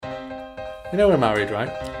You know we're married, right?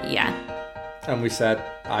 Yeah. And we said,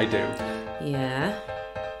 I do. Yeah.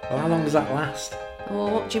 Well, how long does that last? Well,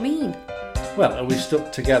 what do you mean? Well, are we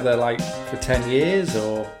stuck together like for 10 years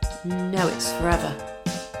or No, it's forever.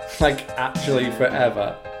 like actually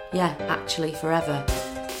forever? Yeah, actually forever.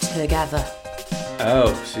 Together.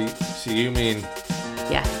 Oh, so you mean...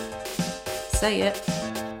 Yeah. Say it.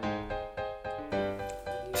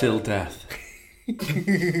 Till death.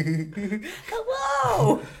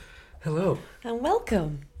 Hello! Hello. And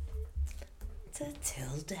welcome to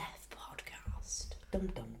Till Death Podcast. Dum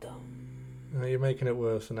dum dum. You're making it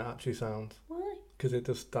worse than it actually sounds. Why? Because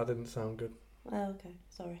that didn't sound good. Oh, okay.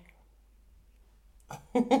 Sorry.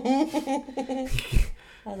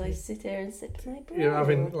 As I sit here and sip my brew. You're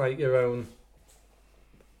having like your own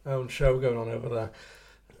show going on over there.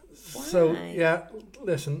 Why? So, yeah,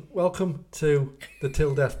 listen, welcome to the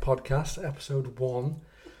Till Death Podcast, episode 1.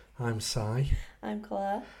 I'm Si. I'm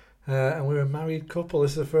Claire. And we're a married couple.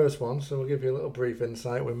 This is the first one, so we'll give you a little brief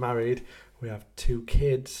insight. We're married, we have 2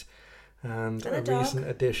 kids, and And a a dog. recent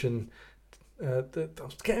addition. I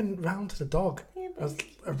was getting round to the dog. Yeah, As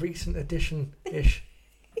a recent addition-ish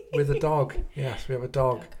with a dog. Yes, we have a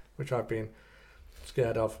dog, which I've been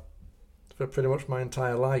scared of for pretty much my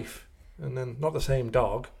entire life. And then not the same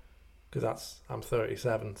dog, because I'm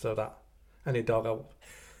 37, so that any dog,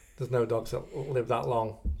 there's no dogs that live that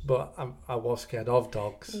long. But I was scared of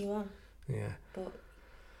dogs. You are. Yeah, But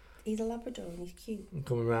he's a Labrador and he's cute. I'm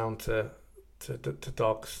coming round to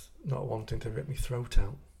dogs not wanting to rip my throat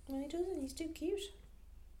out. No, he doesn't. He's too cute.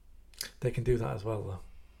 They can do that as well, though.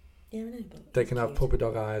 Yeah, I know, but They he's can have cute. puppy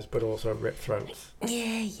dog eyes, but also rip throats.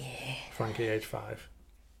 Yeah. Frankie, age 5.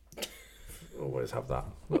 Always have that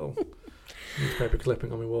little newspaper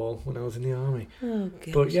clipping on my wall when I was in the army. Oh,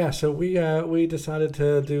 good. But yeah, so we decided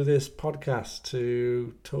to do this podcast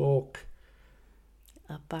to talk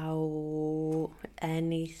About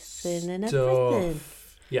anything and stuff. everything.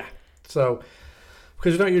 Yeah. So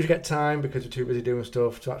because we don't usually get time because we're too busy doing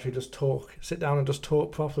stuff to actually just talk, sit down and just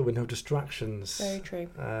talk properly with no distractions. Very true.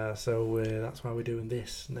 So that's why we're doing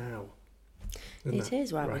this now. It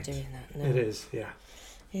is why right? we're doing that now. It is, yeah.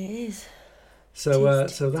 It is. So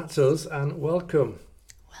so that's us, and welcome.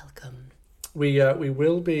 Welcome. We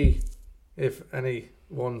will be, if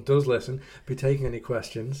anyone does listen, be taking any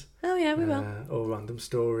questions. Oh, yeah, we will. Or random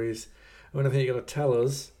stories. Or anything you're going to tell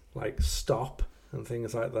us, like stop and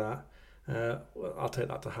things like that. Well, I'll take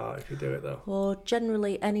that to heart if you do it, though. Or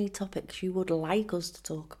generally any topics you would like us to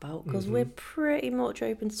talk about, because we're pretty much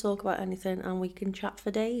open to talk about anything and we can chat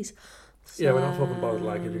for days. So, Yeah, we're not fucking bothered.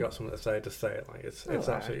 Like, if you've got something to say, just say it. Like, it's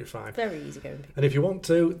absolutely fine. Very easy going. And if you want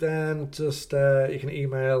to, then just you can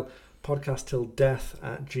email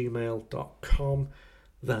podcasttilldeath@gmail.com.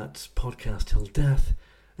 That's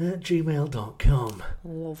podcasttilldeath@gmail.com.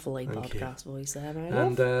 Lovely Thank podcast voice there, my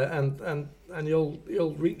love. And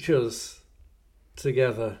you'll reach us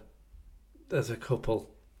together as a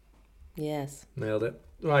couple. Yes. Nailed it.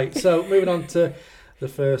 Right, so moving on to the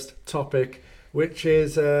first topic, which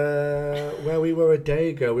is where we were a day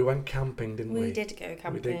ago. We went camping, didn't we? We did go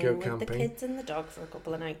camping. We did go with camping. the kids and the dog for a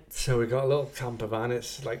couple of nights. So we got a little camper van.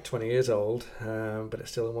 It's like 20 years old, but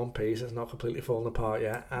it's still in one piece. It's not completely fallen apart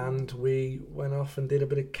yet. And we went off and did a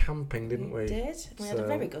bit of camping, didn't we? We did. We had a So-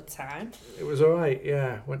 very good time. It was all right,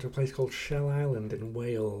 yeah. Went to a place called Shell Island in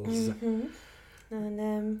Wales. Mm-hmm.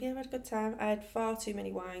 And yeah, we had a good time. I had far too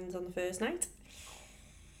many wines on the first night.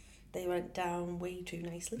 They went down way too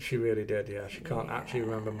nicely. She really did, yeah. She can't actually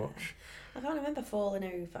remember much. I can't remember falling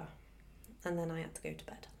over, and then I had to go to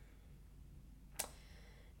bed.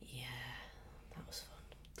 Yeah, that was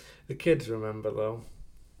fun. The kids remember, though.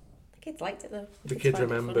 The kids liked it though. The kids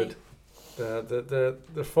found it remembered funny.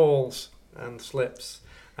 the falls and slips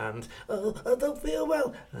and I don't feel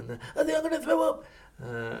well and I think I'm going to throw up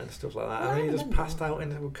and stuff like that. Well, and I then you just remember. passed out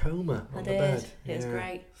into a coma I on did. the bed. It was Yeah,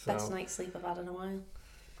 great. so- Best night's sleep I've had in a while.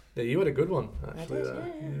 Yeah, you had a good one, actually. did, there.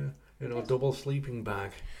 yeah. You know, a double sleeping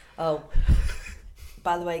bag. Oh,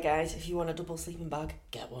 by the way, guys, if you want a double sleeping bag,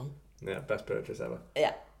 get one. Yeah, best purchase ever.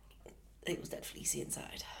 Yeah, it was dead fleecy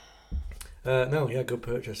inside. No, yeah, good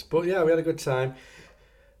purchase. But yeah, we had a good time.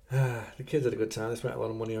 The kids had a good time. They spent a lot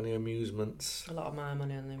of money on the amusements. A lot of my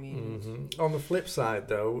money on the amusements. On the flip side,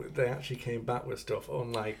 though, they actually came back with stuff,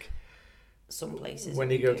 unlike Some places. when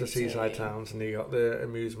we you go do to seaside too. towns and you got the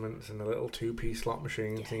amusements and the little 2-piece slot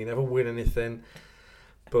machines and you never win anything.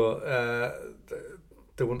 But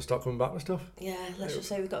they wouldn't stop coming back with stuff. Yeah, let's just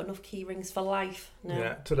say we've got enough key rings for life. No.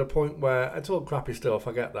 Yeah, to the point where it's all crappy stuff.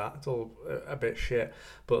 I get that. It's all a bit shit.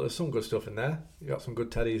 But there's some good stuff in there. You got some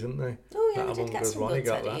good teddies, haven't they? Oh yeah, That we did Among get Us some one, good you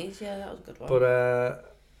got teddies. Yeah, that was a good one. But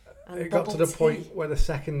And it got to bubble the tea. point where the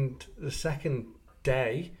second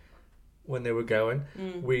day when they were going,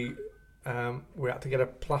 we had to get a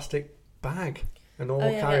plastic bag, a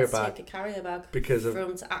normal carrier bag. Take a carrier bag because for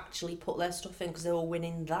them to actually put their stuff in because they were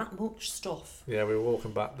winning that much stuff. Yeah, we were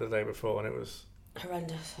walking back the day before and it was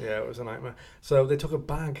horrendous. Yeah, it was a nightmare. So they took a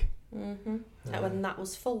bag. When that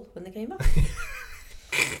was full when they came back.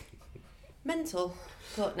 Mental.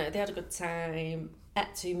 But no, they had a good time.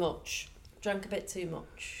 Ate too much. Drank a bit too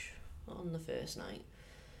much on the first night.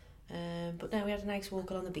 But no, we had a nice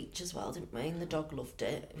walk along the beach as well, didn't we? And the dog loved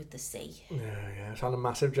it with the sea. Yeah. It's had a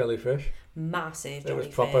massive jellyfish. Massive jellyfish. It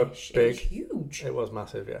was proper big. It was huge. It was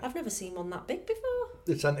massive, yeah. I've never seen one that big before.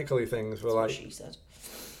 The tentacly things were That's what she said.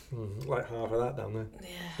 Like half of that down there.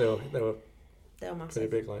 Yeah. They were massive.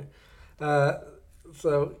 pretty big, like.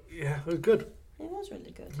 So yeah, it was good. It was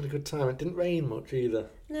really good. Had a good time. It didn't rain much either.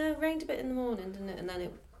 No, it rained a bit in the morning, didn't it? And then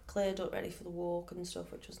it cleared up ready for the walk and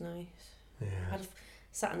stuff, which was nice. Yeah.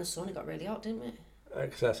 Sat in the sun, it got really hot, didn't it?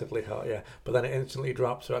 Excessively hot, yeah. But then it instantly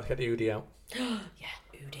dropped, so I had to get the Udi out. Yeah,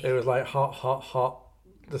 Udi. It was like hot.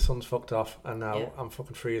 The sun's fucked off, and now I'm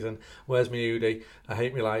fucking freezing. Where's my Udi? I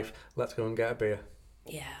hate my life. Let's go and get a beer.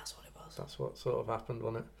 Yeah, that's what it was. That's what sort of happened,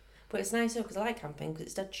 wasn't it? But it's nice though, because I like camping, because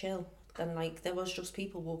it's dead chill. And like, there was just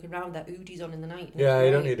people walking around with their Udis on in the night. Yeah,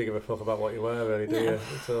 you don't need to give a fuck about what you wear, really, do you?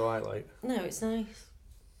 It's alright, like. No, it's nice.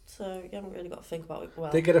 So you haven't really got to think about it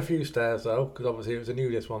well. They get a few stares though, because obviously it was a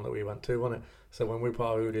nudist one that we went to, wasn't it? So when we put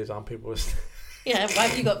our hoodies on, people were. Yeah, why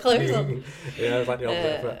have you got clothes on? Yeah, it was like the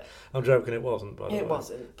opposite. But I'm joking, it wasn't. By the way. It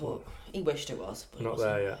wasn't, but he wished it was. But not it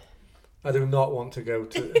wasn't. there yet. I do not want to go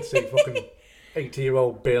to and see fucking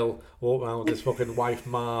 80-year-old Bill walk around with his fucking wife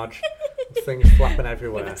Marge, things flapping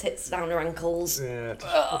everywhere. With the tits down her ankles. Yeah, just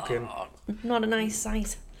fucking. Not a nice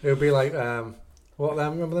sight. It would be like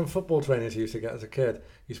remember them football trainers you used to get as a kid?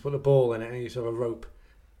 You used to put a ball in it and you used to have a rope.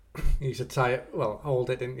 You used to tie it,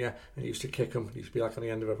 hold it, didn't you? And you used to kick them. It used to be like on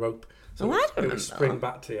the end of a rope. So it would spring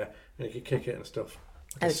back to you and you could kick it and stuff.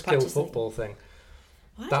 Like a skill football thing.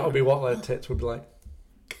 That would be what their tits would be like.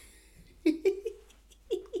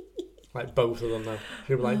 Like both of them though.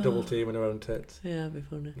 She'd be like double teaming her own tits. Yeah, it'd be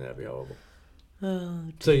funny. Yeah, it'd be horrible. Oh,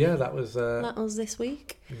 so yeah, that was this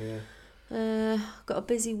week. Yeah. Got a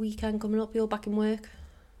busy weekend coming up. You're back in work?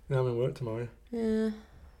 Yeah, I'm in work tomorrow. Yeah.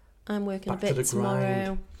 I'm working back a bit to tomorrow.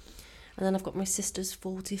 Grind. And then I've got my sister's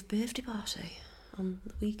 40th birthday party on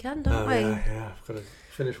the weekend, don't we? Yeah. I've got to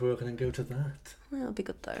finish work and then go to that. That'll be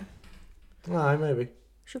good though. Aye, maybe.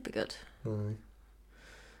 Should be good. Aye.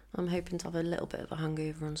 I'm hoping to have a little bit of a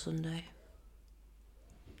hangover on Sunday.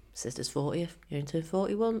 Sister's 40th. You only turn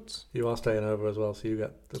 40 once. You are staying over as well, so you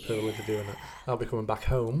get the privilege of doing that. I'll be coming back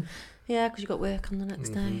home. Yeah, because you've got work on the next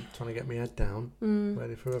day. Trying to get my head down,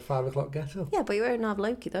 ready for a 5 o'clock get up. Yeah, but you won't have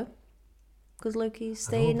Loki though. Because Loki's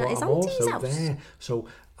staying at his I'm auntie's also house. there. So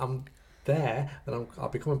I'm there, and I'll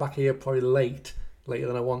be coming back here probably later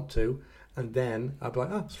than I want to, and then I'll be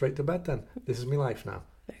like, straight to bed then. This is my life now.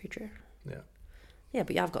 Very true. Yeah. Yeah,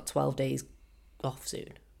 but I've got 12 days off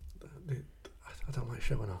soon. I don't like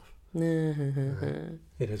showing off.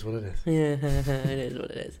 It is what it is. Yeah, it is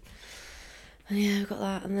what it is. And yeah, we've got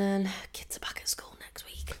that, and then kids are back at school next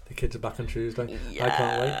week. The kids are back on Tuesday. Yeah. I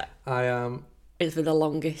can't wait. It's been the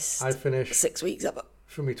longest. I finished 6 weeks ever.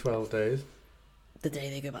 for me 12 days. The day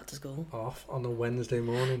they go back to school. Off on the Wednesday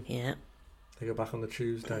morning. Yeah. They go back on the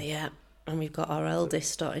Tuesday. Yeah, and we've got our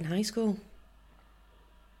eldest starting high school.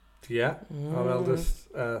 Yeah, our eldest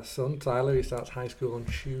son, Tyler, he starts high school on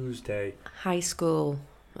Tuesday. High school.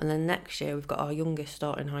 And then next year we've got our youngest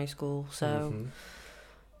starting high school. So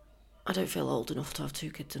I don't feel old enough to have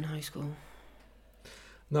 2 kids in high school.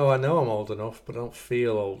 No, I know I'm old enough, but I don't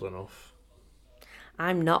feel old enough.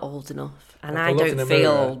 I'm not old enough. And Like, I don't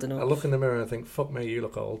feel old enough. I look in the mirror and think, fuck me, you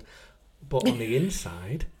look old. But on the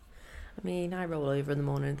inside... I mean, I roll over in the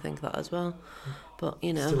morning and think that as well. But,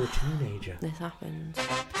 you know... Still a teenager. This happens.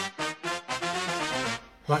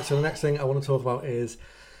 Right, so the next thing I want to talk about is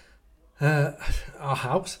our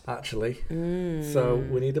house, actually. So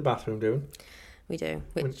we need a bathroom doing. We do,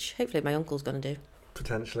 which hopefully my uncle's going to do.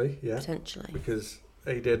 Potentially, yeah. Potentially. Because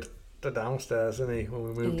he did the downstairs, didn't he, when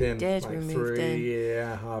we moved in? Did, like we moved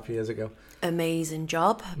 3.5 years ago. Amazing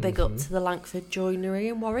job. Big up to the Langford Joinery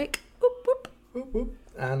in Warwick. Whoop, whoop. Whoop, whoop.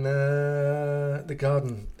 And the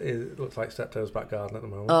garden, it looks like Steptoe's back garden at the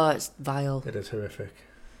moment. Oh, it's vile. It is horrific.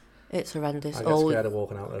 It's horrendous. I get scared of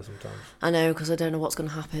walking out there sometimes. I know, because I don't know what's going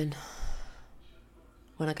to happen.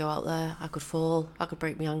 When I go out there, I could fall. I could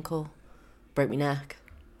break my ankle. Break my neck.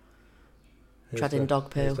 Treading dog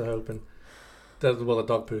poo. Here's to hoping. The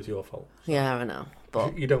dog poo's your fault. Yeah, I know.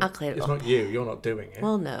 But you don't, I'll clear it it's up. not you. You're not doing it.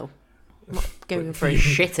 Well, no. I'm not going for a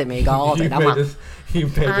shit in my garden, am I? You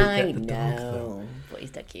made us I get the dog, though. know, but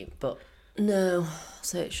he's dead cute. But no,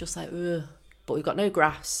 so it's just like, ugh. But we've got no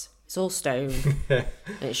grass. It's all stone. Yeah.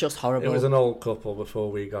 And it's just horrible. It was an old couple before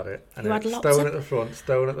we got it. And You it had was lots stone of- at the front,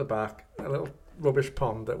 stone at the back, a little rubbish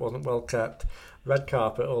pond that wasn't well kept, red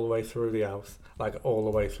carpet all the way through the house, like all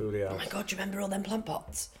the way through the Oh house. my God, do you remember all them plant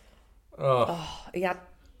pots? Oh, Oh, he had.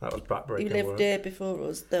 that was He backbreaking lived work. there before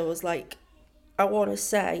us. There was like, I want to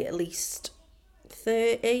say at least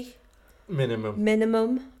 30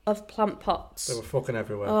 Minimum. of plant pots. They were fucking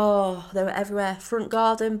everywhere. Oh, they were everywhere. Front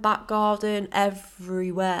garden, back garden,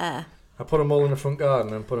 everywhere. I put them all in the front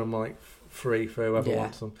garden and put them like free for whoever Yeah.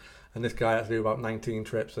 wants them. And this guy had to do about 19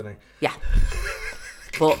 trips, didn't Yeah.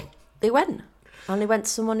 But they went. And they went to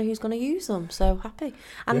someone who's going to use them. So happy.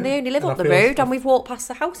 And Yeah. they only live And up I the feel- road and we've walked past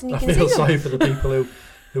the house and he? you I can see feel them. sorry for the people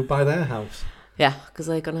who buy their house. Yeah, because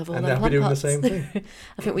they're going to have all And their they'll be plant doing pots. the same thing.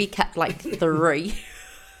 I think we kept like 3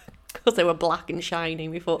 because they were black and shiny.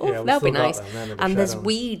 We thought, oh, Yeah, we they'll be still got nice. them then in the And shed, there's haven't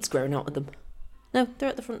we? weeds growing out of them. No, they're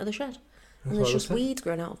at the front of the shed. That's And what there's I just said. weeds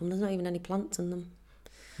growing out of them. There's not even any plants in them.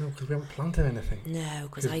 No, because we haven't planted anything. No,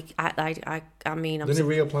 because I mean, I'm The only so,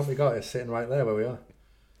 real plant we got is sitting right there where we are.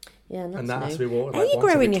 yeah, and that's And that has new. to be watered Are like you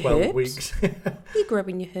once every growing your 12 herbs? weeks. You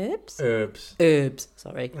growing your herbs? Herbs. Herbs,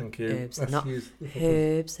 sorry. Thank you. Herbs, Let's not use the fucking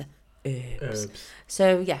herbs. Herbs. herbs.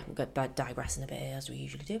 So yeah, we're digressing a bit here, as we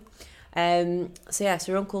usually do. So yeah,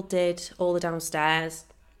 so your uncle did all the downstairs.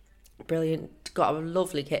 Brilliant. Got a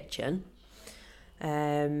lovely kitchen.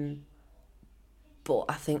 But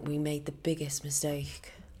I think we made the biggest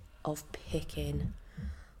mistake of picking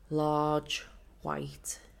large,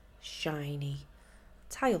 white, shiny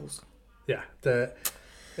tiles. Yeah,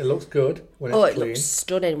 it looks good when it's Oh, it clean. looks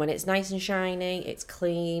stunning when it's nice and shiny. It's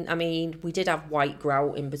clean. I mean, we did have white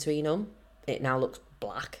grout in between them. It now looks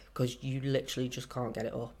black because you literally just can't get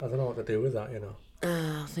it up. I don't know what to do with that, you know.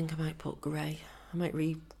 I think I might put grey. I might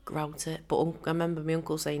re-grout it. But I remember my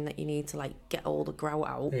uncle saying that you need to like get all the grout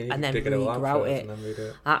out Yeah, you and can then dig it all out re-grout first it. and then redo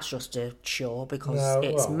it. That's just a chore because No,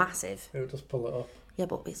 it's well, massive. It would just pull it up. Yeah,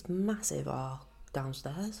 but it's massive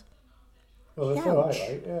downstairs. Well, it's Ouch. alright,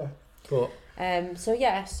 right? Yeah. But So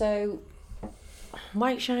yeah, so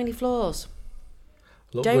white shiny floors.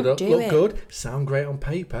 look Don't good, do look it. good, sound great on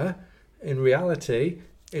paper. In reality,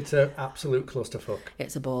 it's an absolute clusterfuck.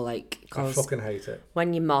 It's a ball ache I because fucking hate it.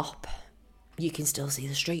 when you mop, you can still see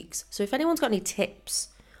the streaks. So if anyone's got any tips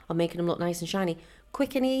on making them look nice and shiny,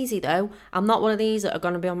 quick and easy though. I'm not one of these that are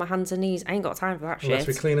going to be on my hands and knees. I ain't got time for that Unless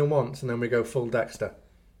we shit. clean them once and then we go full Dexter.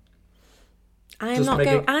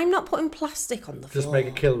 I'm not putting plastic on the floor. Just make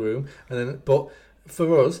a kill room, and then but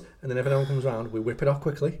for us, and then if anyone comes round, we whip it off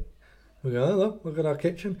quickly. We go, oh look at our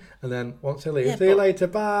kitchen, and then once they leave, Yeah, see you but- later,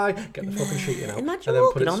 bye. Get the fucking sheeting out, Imagine and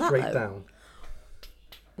then put walking it on that, straight though.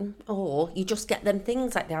 down. Or you just get them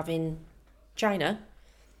things like they have in China,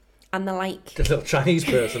 and they're like, The little Chinese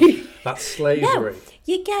person. That's slavery. no,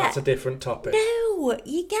 you get That's a different topic. no,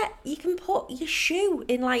 you can put your shoe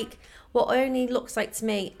in like what only looks like to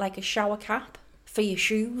me like a shower cap for your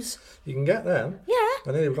shoes. You can get them. Yeah.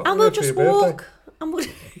 I nearly got And them we'll for your just birthday. walk. And we'll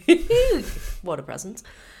what a present.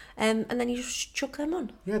 And then you just chuck them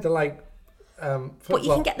on. Yeah, they're like But you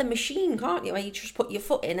flip-flop. can get the machine, can't you? Where you just put your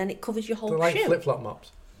foot in and it covers your whole They're like shoe. flip-flop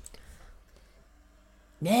mops.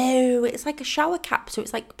 No, it's like a shower cap, so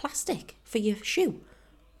it's like plastic for your shoe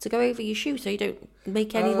to go over your shoe, so you don't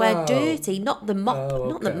make anywhere Oh. dirty. Not the mop, Oh,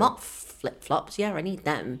 not the okay. mop flip flops. Yeah, I need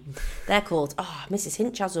them. They're called Mrs.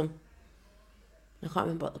 Hinch has them. I can't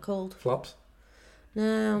remember what they're called. Flops.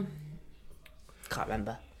 No, can't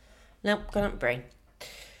remember. No, gone out my brain.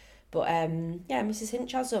 But yeah, Mrs.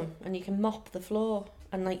 Hinch has them, and you can mop the floor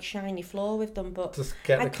and like shine your floor with them. But Just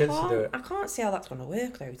get the kids to do it. I can't see how that's going to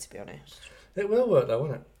work though, to be honest. It will work though,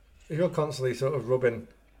 won't it? If you're constantly sort of rubbing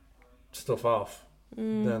stuff off,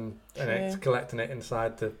 then and it's true. collecting it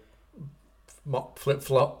inside the mop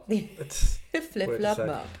flip-flop. It's Flip Weird to flop say.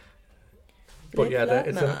 mop. but yeah,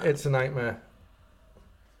 Flip-flop mop. it's a nightmare.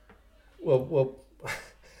 Well,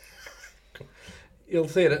 you'll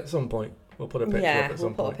see it at some point. We'll put a picture Yeah, up at we'll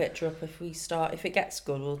some put point. a picture up if we start. If it gets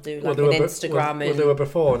good, we'll do We'll like do an a Instagram. we'll do a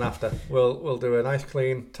before and after. We'll do a nice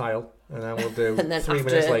clean tile, and then we'll do And then 3 after-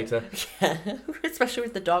 minutes later. Yeah, especially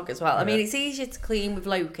with the dog as well. I mean, Yeah. it's easier to clean with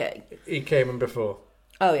Loki. He came in before.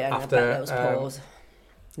 Oh yeah, After, I bet those um, paws.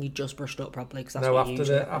 You just brushed up properly because that's No, what after usually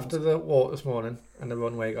the happens. after the walk this morning and the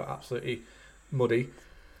runway got absolutely muddy,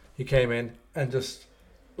 he came in and just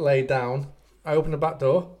laid down. I opened the back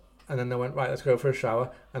door and then I went, right, let's go for a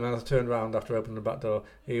shower. And then I turned around after opening the back door.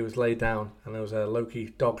 He was laid down and there was a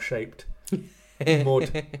Loki dog-shaped mud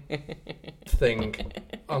thing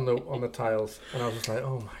on the tiles, and I was just like,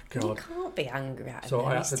 oh my You god. can't be angry at him. So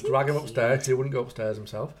I had to drag him upstairs because he wouldn't go upstairs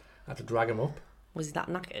himself. I had to drag him up. Was he that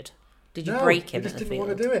knackered? Did you No, break him he just at the didn't field?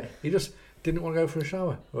 want to do it. He just didn't want to go for a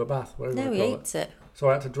shower or a bath, whatever No, you he call it. hates it. So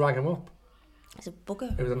I had to drag him up. It's a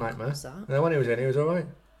bugger. It was a nightmare. What's that? And then when he was in, he was all right.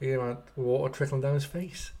 He had water trickling down his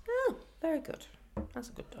face. Oh, very good. That's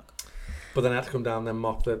a good dog. But then I had to come down and then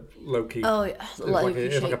mop the low-key. Oh, yeah.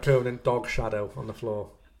 It was like a permanent dog shadow on the floor.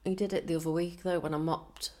 He did it the other week, though, when I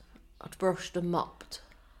mopped. I'd brushed and mopped.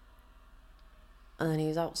 And then he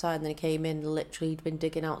was outside, and then he came in, literally he'd been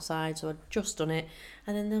digging outside, so I'd just done it.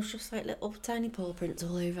 And then there was just like little tiny paw prints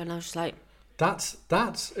all over, and I was just like...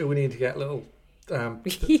 That's who we need to get little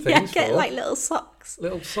things yeah, get for. like little socks.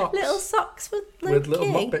 Little socks. Little socks with little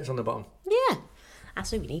mop bits on the bottom. Yeah.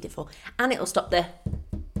 That's what we need it for. And it'll stop the...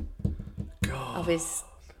 God. Of his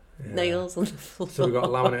nails on the floor. So we've got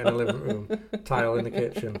laminate in the living room, tile in the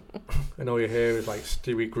kitchen, and all you hear is like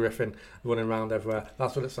Stewie Griffin running around everywhere.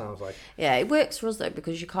 That's what it sounds like. Yeah, it works for us though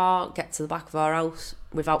because you can't get to the back of our house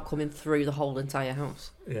without coming through the whole entire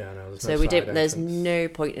house. Yeah, no, there's So no we side didn't. There's entrance. no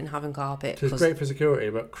point in having carpet. So it's great for security,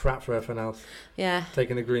 but crap for everything else. Yeah,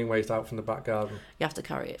 Taking the green waste out from the back garden, you have to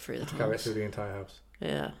carry it through the house. carry it through the entire house.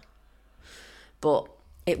 Yeah, but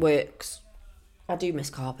it works. I do miss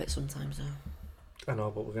carpet sometimes though. I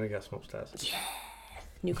know, but we're going to get some upstairs. Yeah.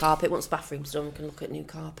 New carpet. Once the bathroom's done, we can look at new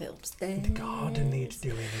carpet upstairs. The garden needs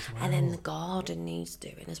doing as well. And then the garden needs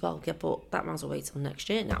doing as well. Yeah, but that might as well wait till next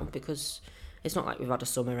year now because it's not like we've had a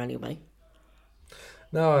summer anyway.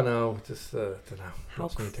 No, I know. Just don't know. How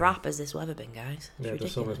What's me crap has this weather been, guys? It's doing? Yeah, the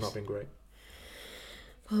summer's ridiculous. not been great.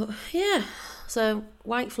 But yeah, so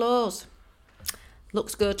white floors.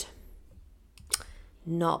 Looks good.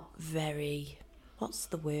 Not very... What's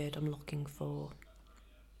the word I'm looking for?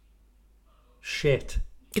 Shit.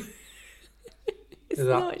 It's Is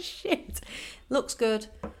that- not shit. Looks good,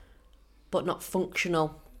 but not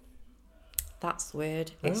functional. That's the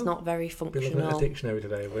word. It's Oh, not very Been looking at functional. a dictionary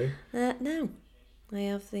today, have we? No. I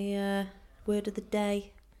have the word of the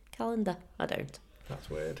day calendar. I don't. That's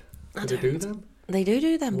weird. I Do they do don't. them? They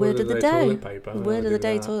do them. Word of the day. Toilet paper. Word of the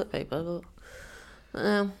day That. toilet paper. But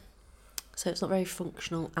no. So it's not very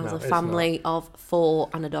functional as No, a it's family of 4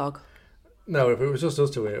 and a dog. No, if it was just us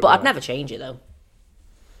two here. But I'd never change it though.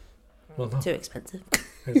 Well, no, Too expensive.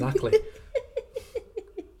 exactly.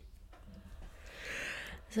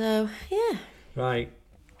 So yeah. Right.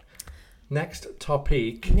 Next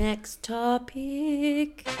topic. Next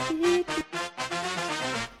topic.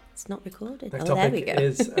 It's not recorded. Next Oh, there topic we go.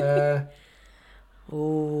 is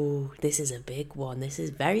Oh, this is a big one. This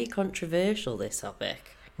is very controversial, this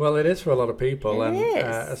topic. well, it is for a lot of people, It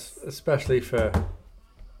and is. Especially for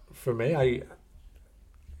me.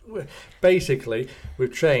 Basically,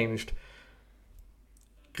 we've changed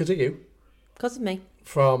because of you Because of me.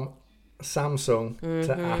 from Samsung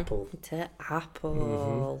to Apple. To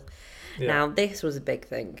Apple. Yeah. Now, this was a big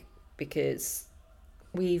thing because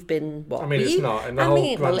we've been... What? I mean, it's not in the I whole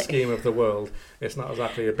mean, grand well, scheme of the world. It's not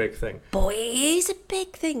exactly a big thing. But it is a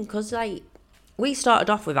big thing because, like, we started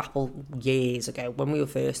off with Apple years ago when we were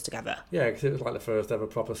first together. Yeah, because it was like the first ever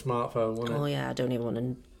proper smartphone, wasn't it? Oh, yeah, I don't even want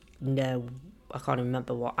to know. I can't even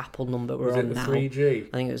remember what Apple number we're Was on it the now. 3G?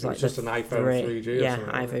 I think it was like just the an iPhone 3G or yeah,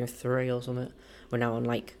 something, wasn't iPhone 3 or something. We're now on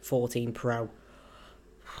like 14 Pro.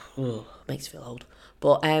 Ugh, makes you feel old.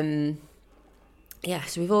 But yeah,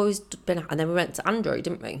 so we've always been, and then we went to Android,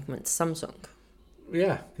 didn't we? Went to Samsung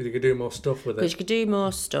Yeah, because you could do more stuff with because it. you could do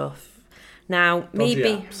more stuff. Now Dodgy maybe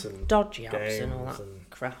apps and dodgy apps and all games that and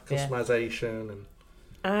crap. Yeah. Customization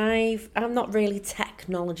and I'm not really a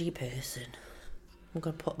technology person. I'm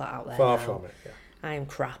gonna put that out there. far now. from it. Yeah. I am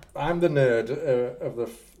crap. I'm the nerd of the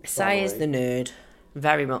Sai is the family. nerd,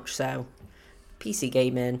 very much so. PC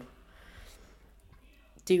gaming,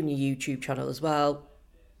 doing your YouTube channel as well.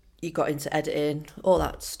 You got into editing, all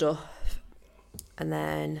that stuff, and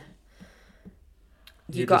then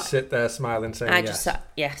You got. just sit there smiling, saying I yes. just sat.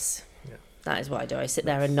 Yes, Yeah. that is what I do. I sit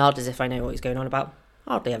there and nod as if I know what he's going on about.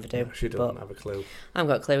 Hardly ever do. No, she doesn't but have a clue. I've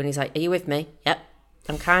got a clue, and he's like, "Are you with me?" Yep.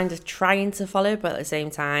 I'm kind of trying to follow, but at the same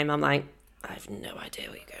time, I'm like, I have no idea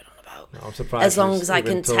what you're going on about. No, I'm surprised. As long she's as I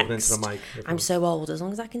even can talking text, into the mic. I'm so old. As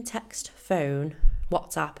long as I can text, phone,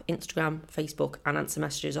 WhatsApp, Instagram, Facebook, and answer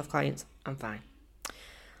messages off clients, I'm fine.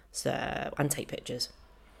 So, and take pictures.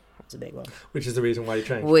 That's a big one. Which is the reason why you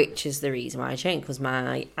changed. Which is the reason why I changed, because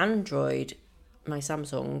my Android, my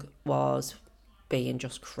Samsung, was being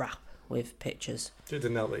just crap with pictures. It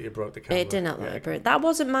didn't help that you broke the camera. It didn't help Yeah, that. That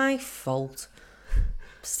wasn't my fault.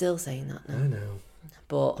 Still saying that I now. know.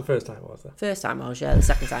 But The first time it was there. first time I was, yeah. The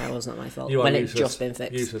second time it was not my fault. You are when useless, it's just been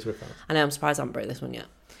fixed. Useless with phones. I know, I'm surprised I haven't broke this one yet.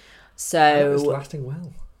 It's So lasting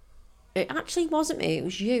well. it actually wasn't me, it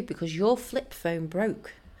was you, because your flip phone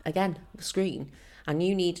broke again, the screen, and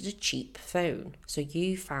you needed a cheap phone. So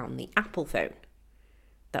you found the Apple phone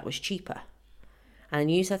that was cheaper. And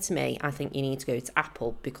you said to me, I think you need to go to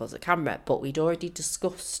Apple because of the camera. But we'd already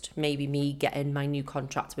discussed maybe me getting my new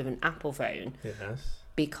contract with an Apple phone Yes.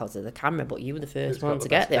 because of the camera. But you were the first It's one got to the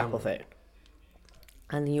get best the camera. Apple phone.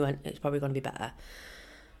 And you went, it's probably going to be better.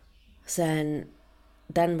 So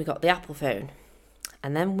then we got the Apple phone.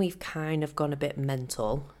 And then we've kind of gone a bit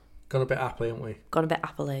mental. Gone a bit Apple, haven't we? Gone a bit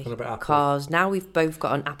Apple-y. Gone a bit Apple. Because now we've both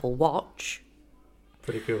got an Apple Watch.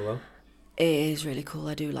 Pretty cool, though. It is really cool.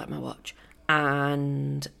 I do like my watch.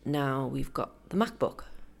 And now we've got the MacBook,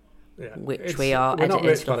 Yeah. which we are We're not editing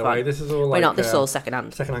rich, by stuff the way. on. This is all like... We're not, this is all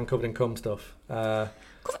second-hand. Second-hand covered in cum stuff.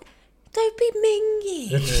 Don't be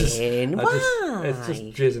minging. Why? It's just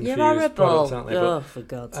jizz-infused You're horrible. products, aren't they? Oh, But, for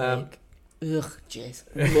God's sake. Ugh,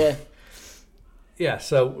 jizz. yeah,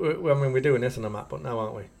 so, I mean, we're doing this on a MacBook now,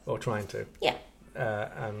 aren't we? Or trying to. Yeah.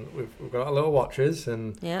 And we've got our little watches,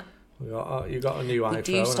 and Yeah. you got a new iPhone. We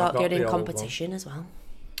do start I've got going in the old one. competition as well.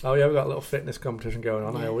 Oh, yeah, we've got a little fitness competition going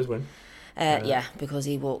on. Yeah. I always win. Yeah, because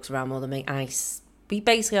he walks around more than me. We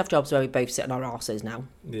basically have jobs where we both sit on our arses now.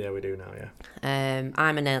 Yeah, we do now, yeah.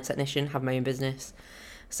 I'm a nail technician, have my own business.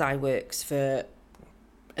 Si works for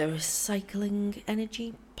a recycling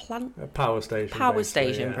energy plant. A power station. Power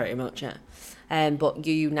basically, station, yeah. pretty much, yeah. But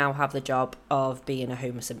you now have the job of being a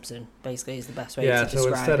Homer Simpson, basically, is the best way to describe so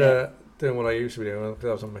instead it. of doing what I used to be doing, because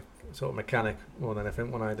I was a sort of mechanic more than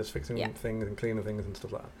anything, when I just fixing things and cleaning things and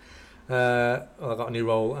stuff like that. I got a new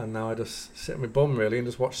role, and now I just sit on my bum, really, and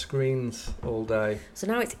just watch screens all day. So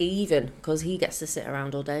now it's even, because he gets to sit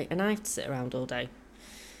around all day, and I have to sit around all day.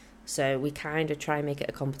 So we kind of try and make it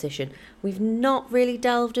a competition. We've not really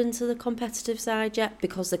delved into the competitive side yet,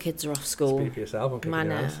 because the kids are off school. Speak for yourself, I'm kicking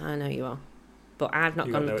your ass. I know you are. But I've not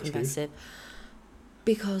You gone got no competitive.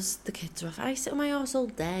 Because the kids are off. I sit on my arse all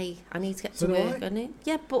day. I need to get So to do work.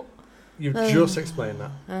 Yeah, but... You've just explained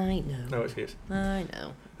that. I know. No excuse. I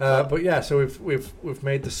know. But yeah, so we've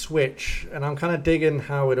made the switch, and I'm kind of digging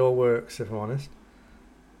how it all works, if I'm honest.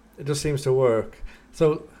 It just seems to work.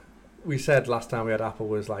 So we said last time we had Apple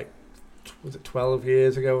was it 12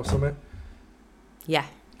 years ago or something? Yeah.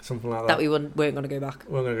 Something like that. That we weren't going to go back.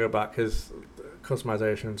 We're going to go back because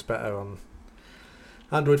customization's better on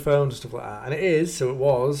Android phones and stuff like that. And it is, so it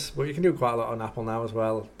was, but you can do quite a lot on Apple now as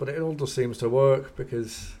well. But it all just seems to work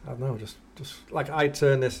because, I don't know, just like I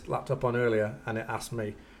turned this laptop on earlier and it asked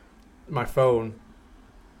me, my phone,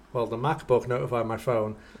 well, the MacBook notified my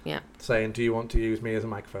phone saying, do you want to use me as a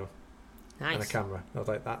microphone and a camera? I was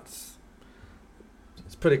like,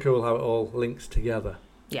 it's pretty cool how it all links together.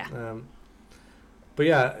 Yeah. But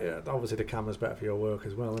yeah, obviously the camera's better for your work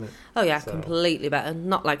as well, isn't it? Oh yeah, So- completely better.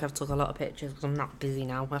 Not like I've took a lot of pictures because I'm not busy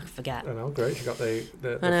now. I forget. I know, great. You got the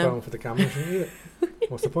I know. phone for the camera, shouldn't you?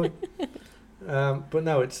 What's the point? But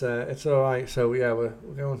no, it's all right. So yeah, we're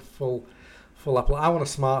going full Apple. I want a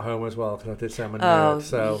smart home as well because I did say I'm a nerd.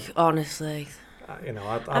 So honestly,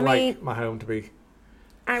 I like my home to be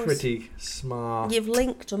pretty smart. You've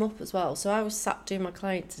linked them up as well. So I was sat doing my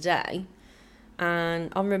client today,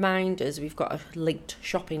 and on reminders we've got a linked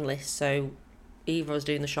shopping list. So either I was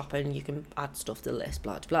doing the shopping, you can add stuff to the list,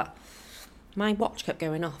 blah blah blah. My watch kept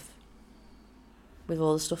going off with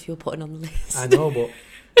all the stuff you're putting on the list. I know, but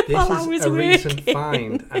this is a recent working.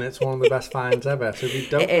 find, and it's one of the best finds ever. So if you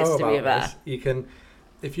don't know about this, you can,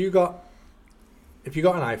 if you got an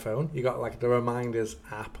iPhone, you got like the reminders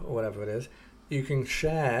app or whatever it is, you can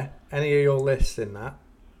share any of your lists in that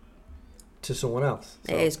to someone else.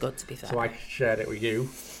 So, it is good, to be fair. So I shared it with you.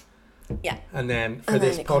 Yeah. And then for And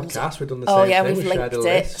this then it comes podcast, up. we've done the same thing. we've We linked shared a it,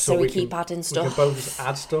 list, so we can- keep adding stuff. We can both just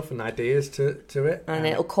add stuff and ideas to it. And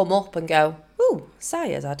it'll come up and go, ooh,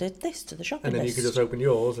 Saya's added this to the shopping and then list. you can just open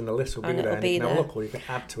yours and the list will be And there. it'll And be you can have a there. look, or you can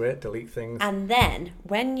add to it, delete things. And then,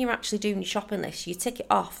 when you're actually doing your shopping list, you tick it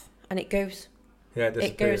off and it goes. Yeah, it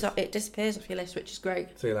disappears. It disappears off your list, which is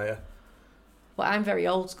great. See you later. Well, I'm very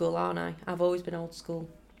old school, aren't I? I've always been old school.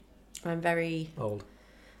 I'm very... Old.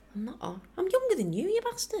 I'm not old. I'm younger than you, you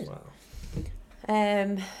bastard. Wow.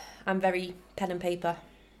 I'm very pen and paper.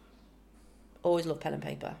 Always love pen and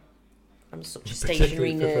paper. I'm such a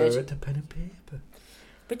stationary prefer nerd. it to pen and paper.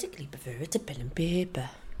 Particularly prefer it to pen and paper.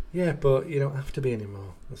 Yeah, but you don't have to be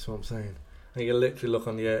anymore. That's what I'm saying. And you literally look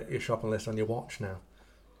on your shopping list on your watch now.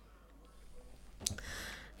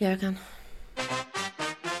 Yeah, I can.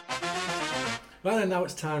 Right, and now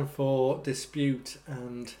it's time for dispute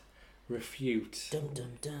and refute, Dum,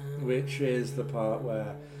 dum, dum. which is the part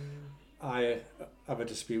where I have a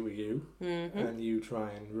dispute with you, Mm-hmm. and you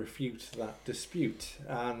try and refute that dispute.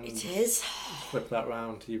 And It is. flip that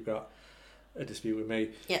round, you've got a dispute with me.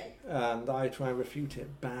 Yeah. And I try and refute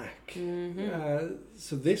it back. Mm-hmm.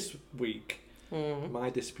 So this week, my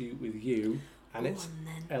dispute with you, and it's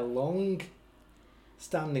a long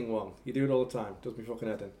standing one. You do it all the time. Does me fucking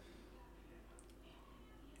head in.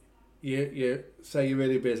 You say you're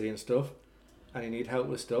really busy and stuff, and you need help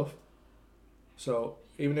with stuff. So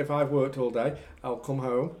even if I've worked all day, I'll come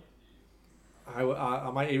home. I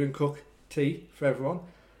might even cook tea for everyone,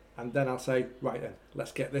 and then I'll say, right then,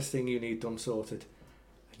 let's get this thing you need done sorted.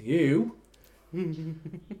 And you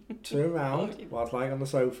turn around whilst lying on the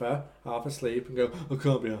sofa, half asleep, and go, I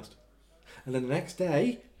can't be asked. And then the next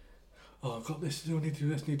day, oh, I've got this to do, I need to do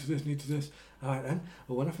this, need to do this, need to do this. All right then,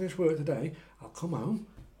 well, when I finish work today, I'll come home,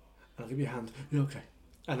 and I'll give you a hand. You're okay.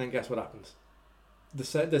 And then guess what happens?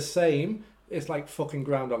 The same, it's like fucking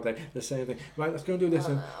Groundhog Day, the same thing. Right, let's go and do this.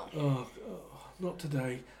 And, not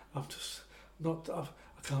today. I'm just, I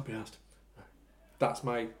can't be asked. That's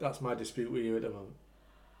my dispute with you at the moment.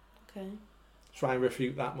 Okay. Try and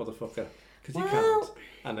refute that motherfucker. Because you can't.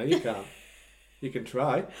 I know you can't. You can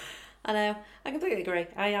try. I know. I completely agree.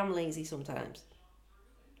 I am lazy sometimes.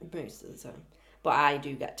 Most of the time. But I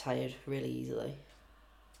do get tired really easily.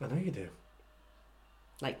 I know you do.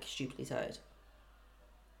 Like, stupidly tired.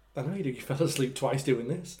 I know you do. You fell asleep twice doing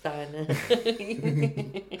this. I know.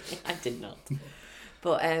 I did not.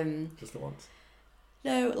 But, Just the once.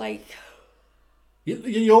 no, like... You're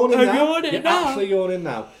yawning I'm now. yawning You're now. actually yawning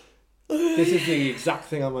now. This is the exact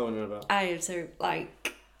thing I'm moaning about. I am so,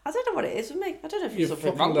 like... I don't know what it is with me. I don't know if You're there's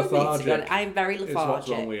something fucking wrong with me, to be honest. lethargic. I'm very It's lethargic. what's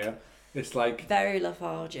wrong with you. It's like... Very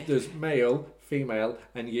lethargic. There's male, female,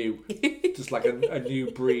 and you. Just like a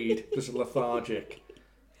new breed. Just lethargic.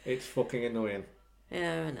 It's fucking annoying.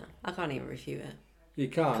 Yeah, I know. I can't even refute it. You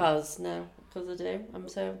can't. Because I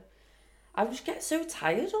do. I just get so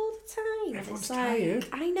tired all the time. Everyone's It's like, tired.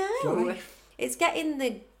 I know. It's life. It's getting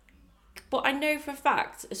the... But I know for a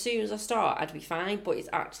fact, as soon as I start, I'd be fine. But it's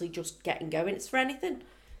actually just getting going. It's for anything.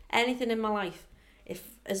 Anything in my life.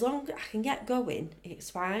 As long as I can get going, it's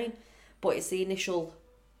fine. But it's the initial...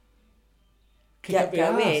 Kick up the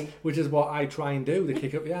arse, which is what I try and do. They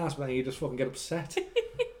kick up the arse, but then you just fucking get upset.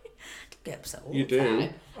 Get upset all You the do.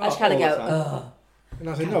 time. I just kind of go, oh. And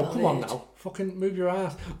I say, no, come on now. Fucking move your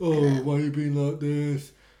ass. Oh, why are you being like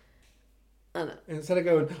this? I know. Instead of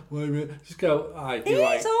going, why are you... Just go, aye, you're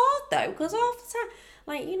right. It's hard though, because half the time,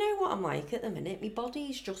 like, you know what I'm like at the minute? My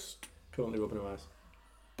body's just Currently rubbing her eyes.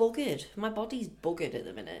 buggered. My body's buggered at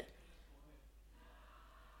the minute.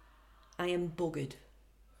 I am buggered.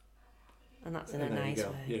 And that's in a nice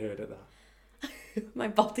way. You heard it there. My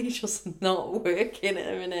body's just not working at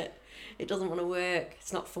the minute. It doesn't want to work.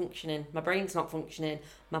 It's not functioning. My brain's not functioning.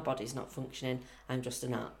 My body's not functioning. I'm just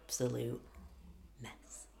an absolute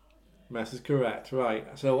mess. Mess is correct, right.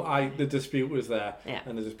 So the dispute was there, Yeah.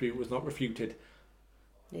 and the dispute was not refuted.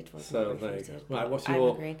 It wasn't So there you refuted, go. Right, what's I'm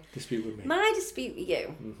your agreeing. dispute with me? My dispute with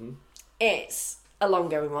you, Mm-hmm. it's a long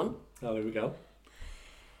going one. Oh, here we go.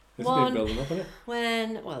 It's One- been building up, hasn't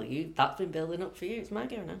it? That's been building up for you. It's my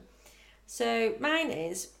go now. So mine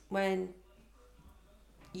is when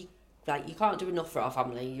you can't do enough for our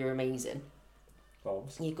family. You're amazing.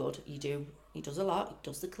 Balls. You're good. You do. He does a lot. He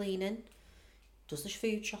does the cleaning, does the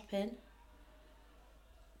food shopping,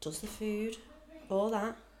 does the food, all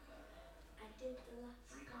that.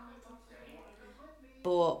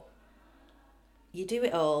 But you do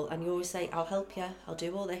it all, and you always say, "I'll help you. I'll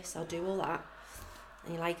do all this. I'll do all that."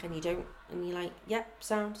 And you don't, and you're like, "Yep,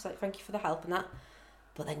 sound." It's like, "Thank you for the help and that."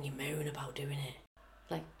 But then you moan about doing it.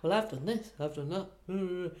 Like, "Well, I've done this. I've done that."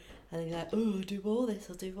 And then you're like, "Oh, I'll do all this.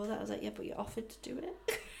 I'll do all that." I was like, "Yeah, but you offered to do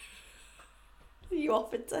it. You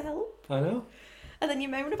offered to help." I know. And then you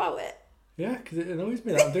moan about it. Yeah, because it annoys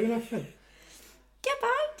me that I'm doing everything. Yeah, but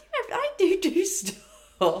I do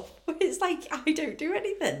stuff. It's like I don't do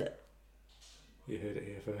anything. You heard it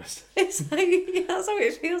here first. It's like, yeah, that's how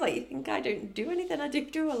it feels like. You think I don't do anything. I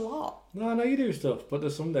do a lot. No, I know you do stuff, but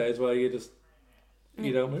there's some days where you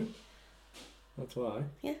don't move. That's why.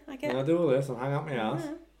 Yeah, I get And it. I do all this and hang out my ass.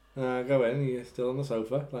 Yeah. And I go in and you're still on the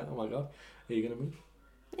sofa, like, oh my god, are you going to move?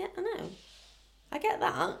 Yeah, I know. I get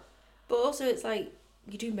that. But also it's like,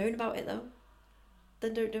 you do moan about it though.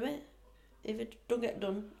 Then don't do it. If it don't get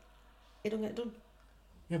done, it don't get done.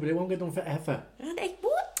 Yeah, but it won't get done forever. And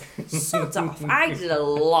what? Sod off. I did a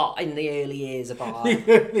lot in the early years of our life.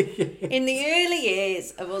 In the early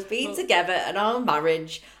years of us being together and our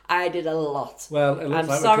marriage, I did a lot. Well, it looks I'm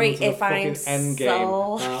like sorry we're coming to if the I'm fucking end game,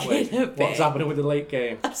 aren't we? slacking a bit. What's happening with the late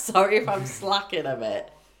game? I'm sorry if I'm slacking a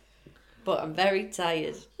bit. But I'm very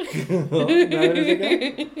tired. There it is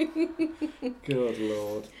again. Good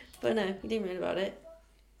Lord. But no, you didn't moan about it.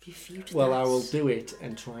 You feud Well, that. I will do it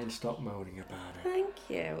and try and stop moaning about it. Thank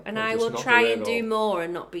you. And Or I just will not try do it and at do all. more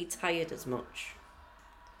and not be tired as much.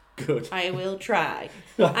 Good. I will try.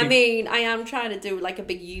 I mean, I am trying to do like a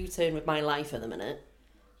big U-turn with my life at the minute.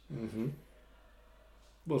 Mm-hmm.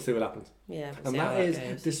 We'll see what happens. Yeah, we'll And see how that is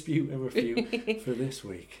goes. Dispute and Refute for this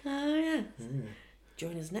week. Oh, yeah. Yeah.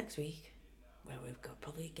 Join us next week where we've got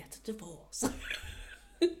probably get a divorce.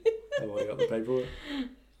 I've already got the paperwork.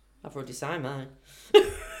 I've already signed mine.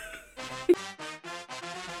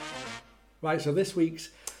 Right, so this week's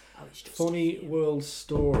Oh, it's just funny world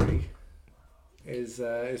story is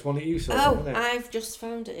one that you saw, isn't it? I've just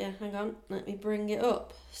found it. Yeah, hang on. Let me bring it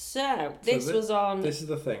up. So this was on. This is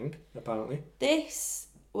the thing, apparently. This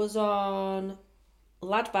was on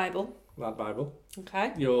Lad Bible. Lad Bible.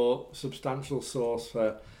 Okay. Your substantial source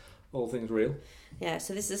for all things real. Yeah.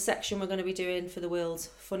 So this is a section we're going to be doing for the world's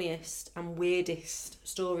funniest and weirdest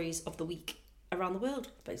stories of the week around the world,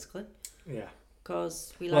 basically. Yeah.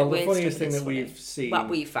 Because we Well, like the weird funniest stuff thing that's that funny. we've seen. What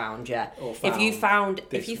we found, yeah. Or If you this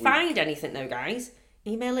week. find anything though, guys,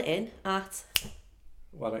 email it in at.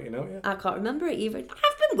 Why don't you know it yet? I can't remember it even.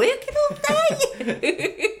 I've been working all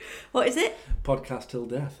day. What is it?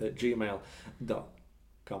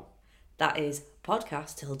 podcasttilldeath@gmail.com. That is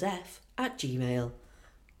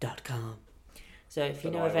podcasttilldeath@gmail.com. So if you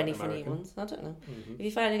Don't know know why of I went any funny American. ones, I don't know. Mm-hmm. If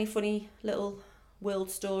you find any funny little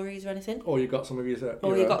world stories or anything, Or you got some of your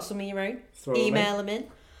or you got some of your own, throw them in. email them in.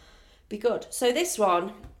 Be good. So this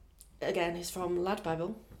one, again, is from Lad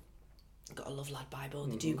Bible. Gotta love Lad Bible.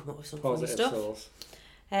 They do come up with some Positive funny stuff. source.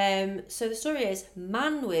 So the story is: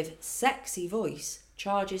 man with sexy voice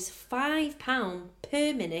charges £5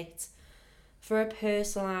 per minute for a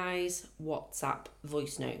personalised WhatsApp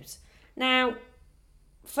voice note. Now,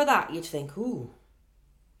 for that, you'd think, ooh,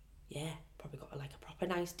 yeah, probably got like a proper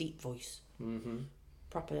nice deep voice. Mm-hmm.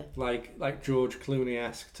 Proper. Like George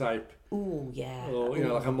Clooney-esque type. Ooh, yeah. Or, you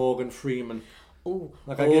know, like a Morgan Freeman. Ooh.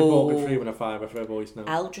 Like I give Morgan Freeman a $5 for a voice note.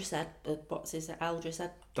 Eldris Ed. What's his Eldris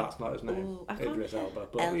Ed? That's not his name. Ooh, I can't- Idris Elba.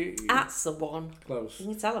 But That's the one. close. You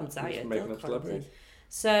can tell I'm Just tired. making They'll up celebrities. close it.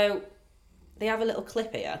 So, they have a little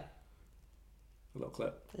clip here. A little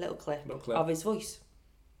clip. A little clip, Little clip. of his voice.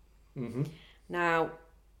 Mm-hmm. Now,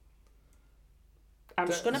 I'm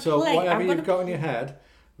just going to So play. whatever I'm gonna, you've got in your head,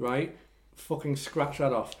 right, fucking scratch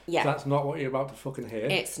that off. Yeah. That's not what you're about to fucking hear.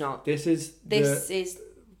 It's not. This is...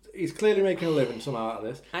 He's clearly making a living somehow out of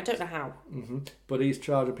this. I don't know how. Mm-hmm. But he's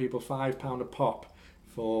charging people £5 a pop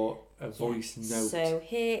for a voice note. So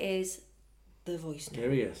here is the voice note.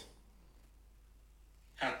 Here he is.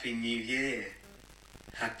 Happy New Year.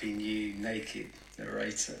 Happy New Naked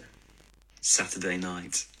Narrator. Saturday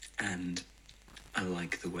night, and I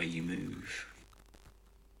like the way you move.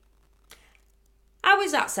 How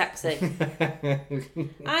is that sexy?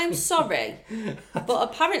 I'm sorry. But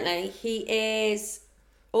apparently he is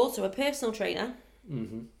also a personal trainer.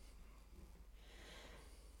 Mm-hmm.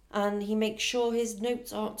 And he makes sure his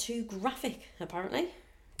notes aren't too graphic, apparently,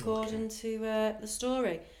 according to the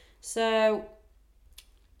story. So,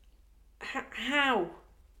 how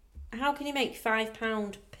can you make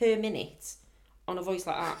 £5 per minute on a voice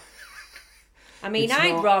like that? I mean, It's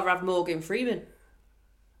I'd not- rather have Morgan Freeman.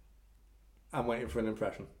 I'm waiting for an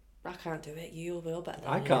impression. I can't do it. You'll be better than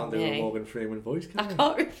I can't do me. a Morgan Freeman voice, can I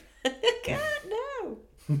can't. I can't. No.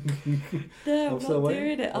 No, I'm still not waiting.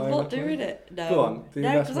 doing it. I'm Why not not doing doing it. No. Go on, do your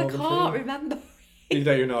No, best because I Morgan can't Freeman. remember. You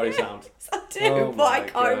don't even know how he sounds. I do, Oh but I my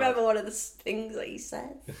can't God. remember one of the things that he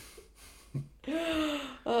said.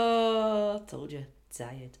 Oh, I told you.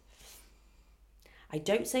 Tired. I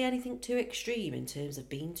don't say anything too extreme in terms of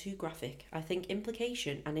being too graphic. I think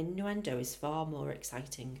implication and innuendo is far more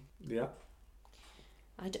exciting. Yeah.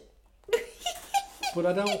 I don't... But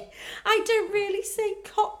I don't... I don't really say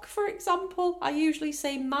cock, for example. I usually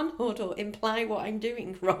say manhood or imply what I'm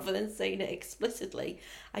doing rather than saying it explicitly.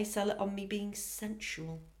 I sell it on me being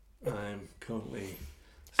sensual. I'm currently...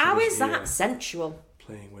 How sitting is that here sensual?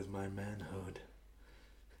 playing with my manhood.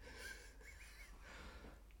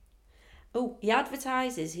 Oh, he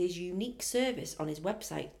advertises his unique service on his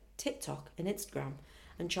website, TikTok and Instagram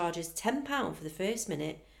and charges £10 for the first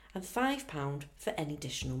minute and £5 for any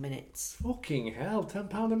additional minutes. Fucking hell,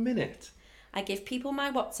 £10 a minute. I give people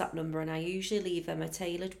my WhatsApp number and I usually leave them a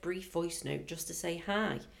tailored brief voice note just to say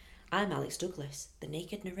hi. I'm Alex Douglas, the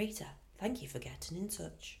naked narrator. Thank you for getting in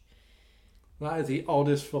touch. That is the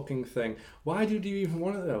oddest fucking thing. Why do you even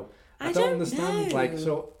want it though? I don't understand. know. Like,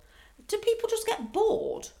 so, Do people just get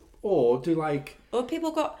bored? or do like? Or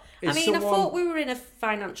people got... I Is mean, I someone- thought we were in a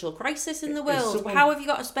financial crisis in the Is world. someone- How have you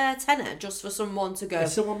got a spare tenner just for someone to go... If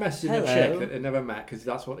someone messaging a Hello? chick that they never met, because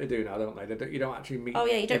that's what they do now, don't they? You don't actually meet. Oh,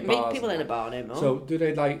 yeah, you don't in meet bars people and in a that. bar no more. So do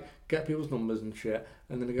they like get people's numbers and shit,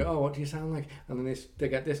 and then they go, "Oh, what do you sound like?" And then they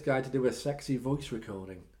get this guy to do a sexy voice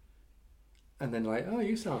recording, and then like, "Oh,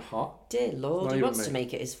 you sound hot." Dear Lord, Not he even wants me. to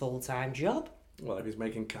make it his full-time job. Well, if he's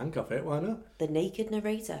making cank off it, why not? The naked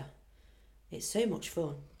narrator. It's so much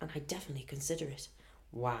fun, and I definitely consider it.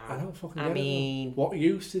 Wow. I don't fucking get I it. mean... Though. What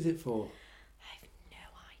use is it for? I have no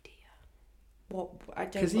idea. What... I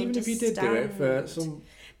don't Because even if you did do it for some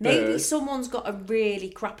Maybe bird, someone's got a really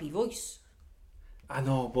crappy voice. I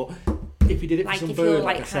know, but if you did it Like for some if bird, you're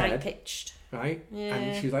like I like said, high-pitched. right? Yeah.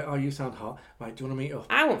 And she's like, "Oh, you sound hot. Right, do you want to meet up?"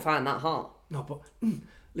 I won't find that hot. No, but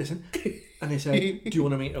listen. And they say, "Do you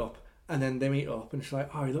want to meet up?" And then they meet up, and she's like,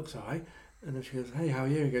 "Oh, he looks alright." And then she goes, "Hey, how are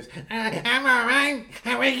you?" He goes, "I'm alright.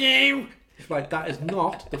 How are you?" It's like, that is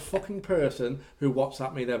not the fucking person who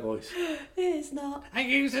WhatsApp me their voice. It's not. I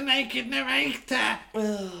use a naked narrator.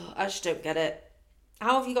 Ugh, I just don't get it.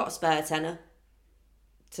 How have you got a spare tenner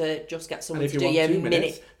to just get And someone if to you do want your 2 minutes,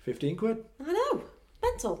 minute? 15 quid. I know.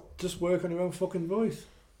 Mental. Just work on your own fucking voice.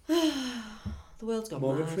 The world's gone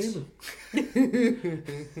Morgan mad. Freeman.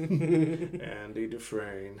 Andy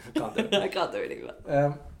Dufresne. I can't do it. I can't do it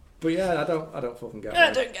anymore. But yeah, I don't fucking get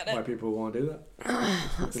I don't get it. why people want to do that.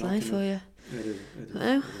 That's life for you. It is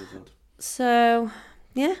Oh. odd. So,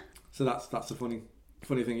 yeah, So that's the funny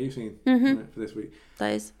thing you've seen Mm-hmm. isn't it, for this week.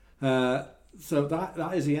 that is So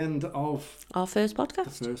that is the end of our first the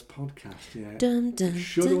podcast. first podcast. Yeah, Dun, dun, it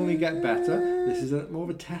should dun. only get better. This is more of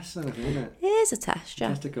a test than anything, isn't it? It is a test, yeah.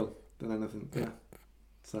 Testicle than anything. Yeah.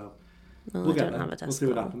 So Well, we'll I get don't there. have a test. We'll see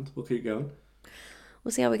what happens. We'll keep going.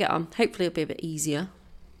 We'll see how we get on. Hopefully it'll be a bit easier.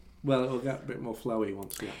 Well, it'll get a bit more flowy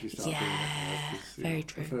once we actually start doing it. Yeah, 'cause, very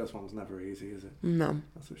true. The first one's never easy, is it? No.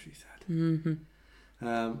 That's what she said. Mm-hmm.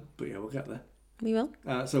 But yeah, we'll get there. We will.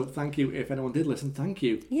 So thank you. If anyone did listen, thank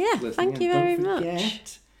you. Yeah, for listening. thank And you very don't much.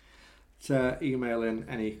 forget to email in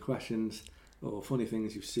any questions or funny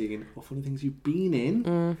things you've seen or funny things you've been in.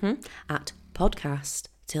 Mm-hmm. At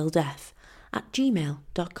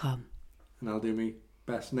podcasttilldeath@gmail.com. And I'll do my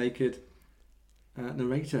best naked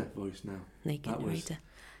narrator voice now. Naked That was narrator.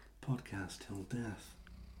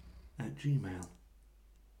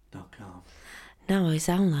 podcasttilldeath@gmail.com. Now I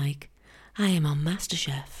sound like I am on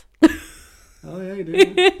MasterChef. Oh yeah, you do.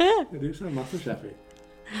 You do sound Master Chefy.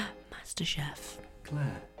 MasterChef.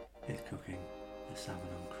 Claire is cooking the salmon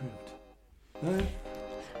en croûte.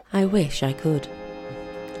 I wish I could.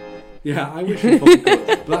 Yeah, I wish you fucking could.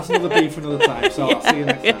 But that's another beef for another time. So I'll see you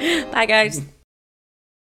next time. Bye, guys.